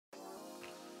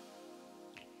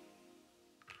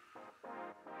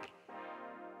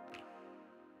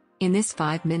In this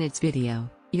 5 minutes video,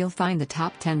 you'll find the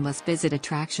top 10 must-visit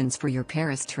attractions for your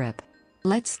Paris trip.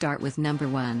 Let's start with number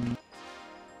 1.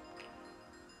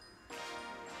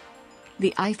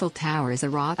 The Eiffel Tower is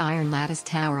a wrought iron lattice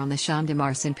tower on the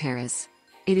Champs-Elysees in Paris.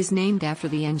 It is named after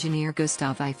the engineer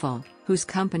Gustave Eiffel, whose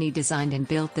company designed and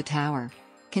built the tower.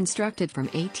 Constructed from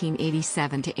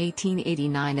 1887 to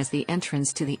 1889 as the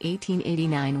entrance to the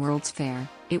 1889 World's Fair,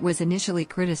 it was initially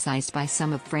criticized by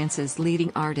some of France's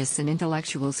leading artists and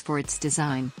intellectuals for its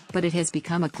design, but it has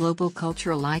become a global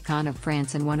cultural icon of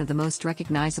France and one of the most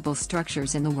recognizable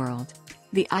structures in the world.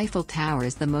 The Eiffel Tower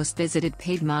is the most visited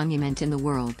paid monument in the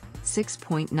world.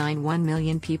 6.91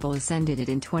 million people ascended it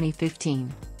in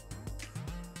 2015.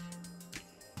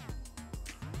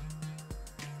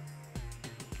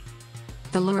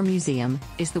 The Louvre Museum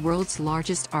is the world's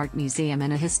largest art museum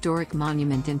and a historic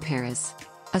monument in Paris.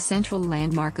 A central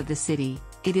landmark of the city,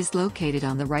 it is located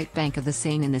on the right bank of the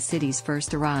Seine in the city's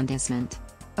first arrondissement.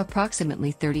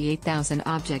 Approximately 38,000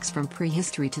 objects from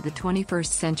prehistory to the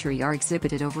 21st century are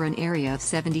exhibited over an area of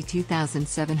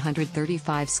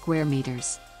 72,735 square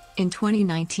meters. In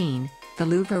 2019, the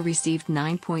Louvre received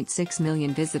 9.6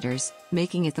 million visitors,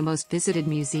 making it the most visited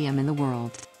museum in the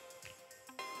world.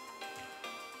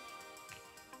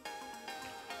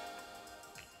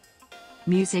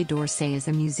 Musée d'Orsay is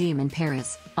a museum in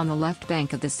Paris, on the left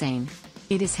bank of the Seine.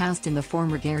 It is housed in the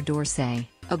former Gare d'Orsay,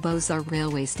 a Beaux-Arts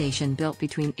railway station built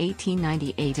between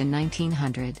 1898 and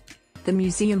 1900. The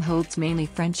museum holds mainly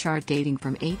French art dating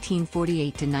from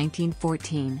 1848 to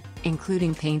 1914,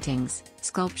 including paintings,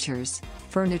 sculptures,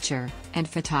 furniture, and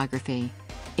photography.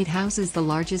 It houses the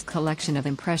largest collection of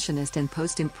Impressionist and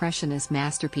Post-Impressionist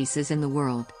masterpieces in the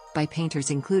world, by painters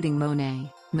including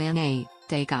Monet, Manet,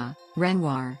 Degas,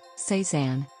 Renoir,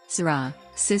 Cézanne, Seurat,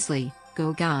 Sisley,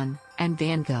 Gauguin, and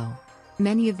Van Gogh.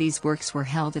 Many of these works were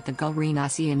held at the Galerie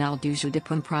Nationale du Jeu de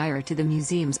Paume prior to the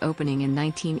museum's opening in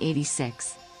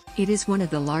 1986. It is one of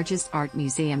the largest art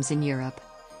museums in Europe.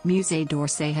 Musée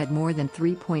d'Orsay had more than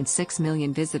 3.6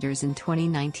 million visitors in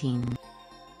 2019.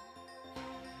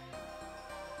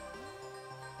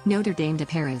 Notre-Dame de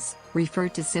Paris,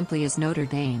 referred to simply as Notre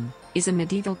Dame, is a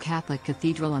medieval Catholic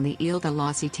cathedral on the Ile de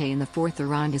la Cité in the 4th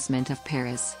arrondissement of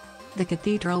Paris. The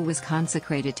cathedral was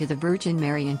consecrated to the Virgin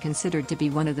Mary and considered to be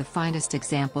one of the finest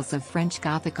examples of French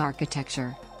Gothic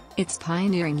architecture. Its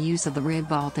pioneering use of the rib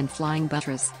vault and flying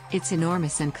buttress, its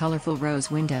enormous and colorful rose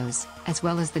windows, as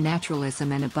well as the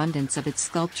naturalism and abundance of its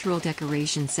sculptural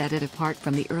decoration set it apart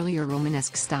from the earlier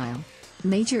Romanesque style.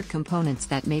 Major components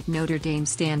that make Notre Dame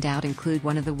stand out include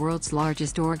one of the world's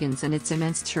largest organs and its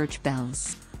immense church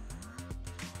bells.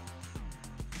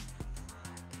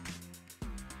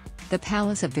 The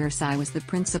Palace of Versailles was the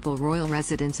principal royal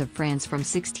residence of France from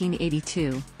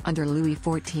 1682, under Louis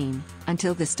XIV,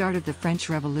 until the start of the French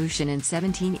Revolution in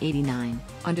 1789,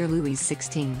 under Louis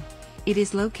XVI. It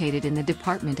is located in the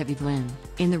department of Yvelines,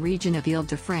 in the region of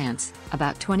Île-de-France,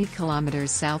 about 20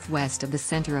 kilometers southwest of the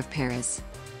center of Paris.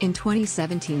 In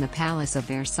 2017, the Palace of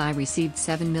Versailles received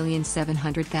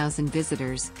 7,700,000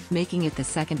 visitors, making it the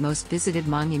second most visited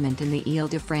monument in the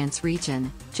Île-de-France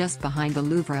region, just behind the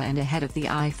Louvre and ahead of the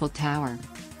Eiffel Tower.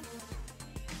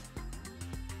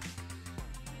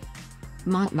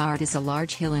 Montmartre is a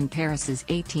large hill in Paris's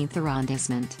 18th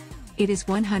arrondissement. It is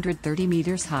 130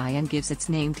 meters high and gives its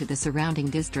name to the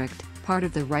surrounding district, part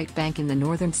of the right bank in the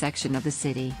northern section of the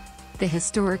city. The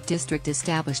historic district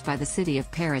established by the city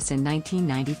of Paris in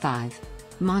 1995.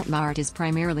 Montmartre is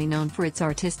primarily known for its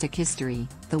artistic history,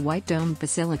 the white domed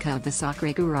Basilica of the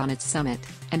Sacré-Cœur on its summit,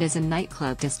 and as a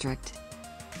nightclub district.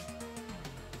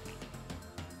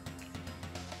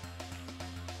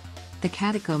 The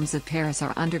catacombs of Paris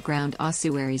are underground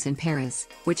ossuaries in Paris,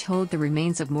 which hold the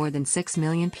remains of more than 6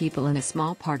 million people in a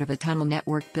small part of a tunnel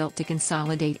network built to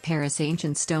consolidate Paris'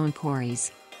 ancient stone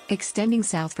quarries. Extending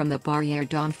south from the Barrière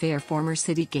d'Enfer former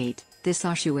city gate, this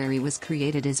ossuary was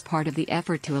created as part of the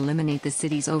effort to eliminate the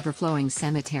city's overflowing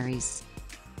cemeteries.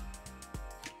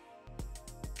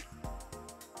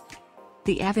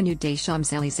 The Avenue des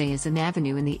Champs-Elysees is an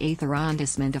avenue in the 8th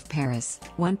arrondissement of Paris,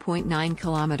 1.9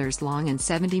 kilometers long and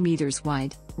 70 meters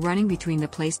wide, running between the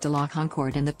Place de la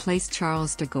Concorde and the Place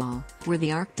Charles de Gaulle, where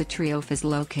the Arc de Triomphe is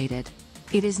located.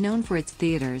 It is known for its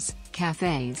theaters,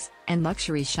 cafes, and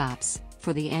luxury shops,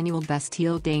 for the annual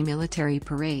Bastille Day military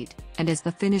parade, and as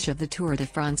the finish of the Tour de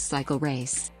France cycle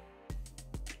race.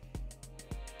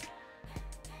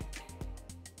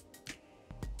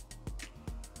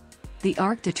 The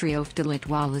Arc de Triomphe de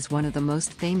l'Étoile is one of the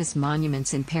most famous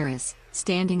monuments in Paris,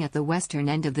 standing at the western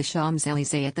end of the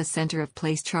Champs-Elysees at the center of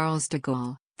Place Charles de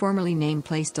Gaulle, formerly named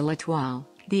Place de l'Étoile,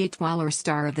 the étoile or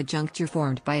star of the juncture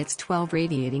formed by its 12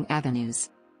 radiating avenues.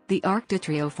 The Arc de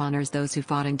Triomphe honors those who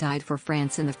fought and died for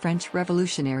France in the French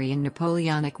Revolutionary and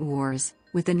Napoleonic Wars,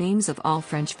 with the names of all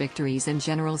French victories and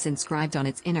generals inscribed on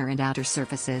its inner and outer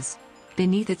surfaces.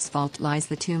 Beneath its vault lies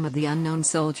the tomb of the unknown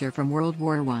soldier from World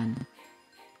War I.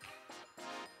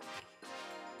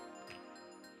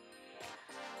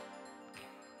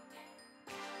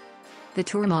 The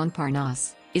Tour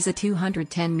Montparnasse is a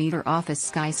 210-meter office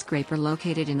skyscraper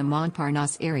located in the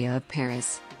Montparnasse area of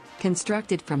Paris.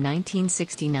 Constructed from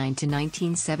 1969 to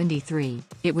 1973,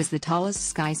 it was the tallest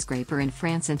skyscraper in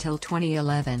France until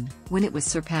 2011, when it was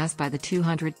surpassed by the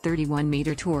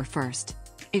 231-meter Tour First.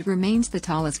 It remains the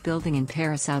tallest building in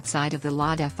Paris outside of the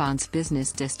La Défense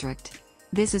business district.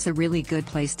 This is a really good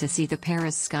place to see the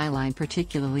Paris skyline,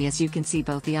 particularly as you can see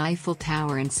both the Eiffel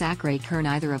Tower and Sacré-Cœur,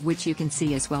 neither of which you can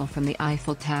see as well from the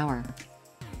Eiffel Tower.